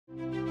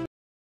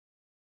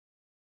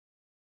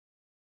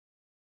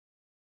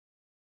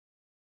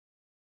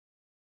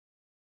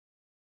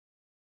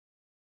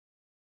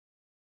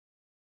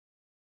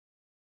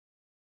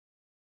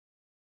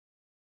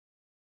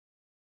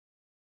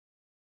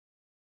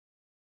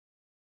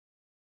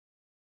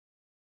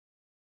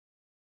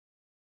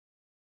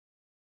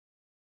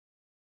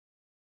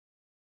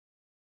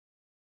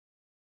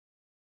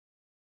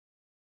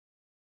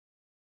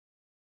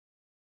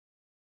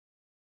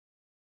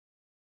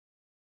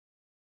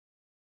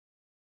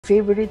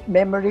Favorite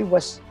memory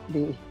was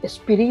the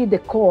esprit de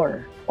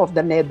corps of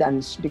the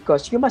NEDANs,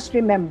 because you must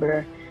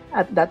remember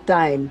at that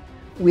time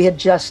we had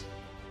just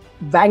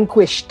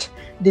vanquished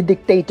the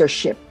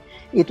dictatorship.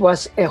 It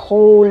was a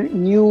whole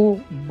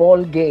new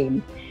ball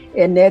game,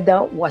 and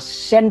NEDA was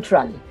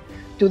central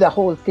to the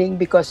whole thing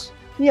because,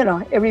 you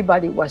know,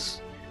 everybody was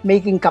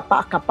making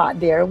kapa-kapa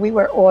there. We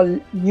were all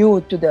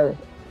new to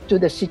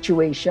the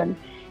situation,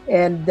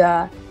 and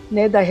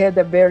NEDA had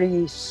a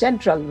very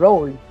central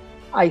role,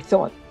 I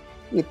thought.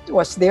 It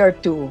was there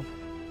to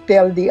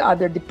tell the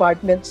other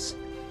departments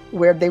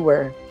where they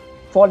were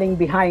falling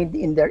behind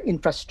in their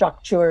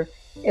infrastructure,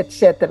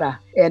 etc.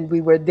 And we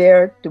were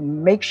there to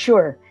make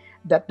sure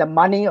that the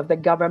money of the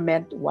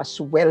government was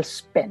well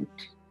spent.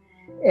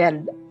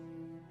 And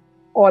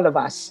all of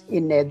us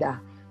in NEDA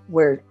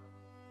were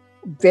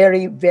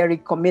very, very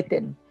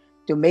committed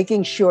to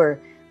making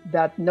sure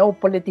that no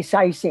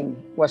politicizing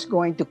was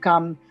going to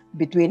come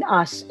between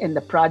us and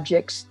the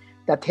projects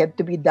that had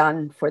to be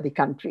done for the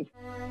country.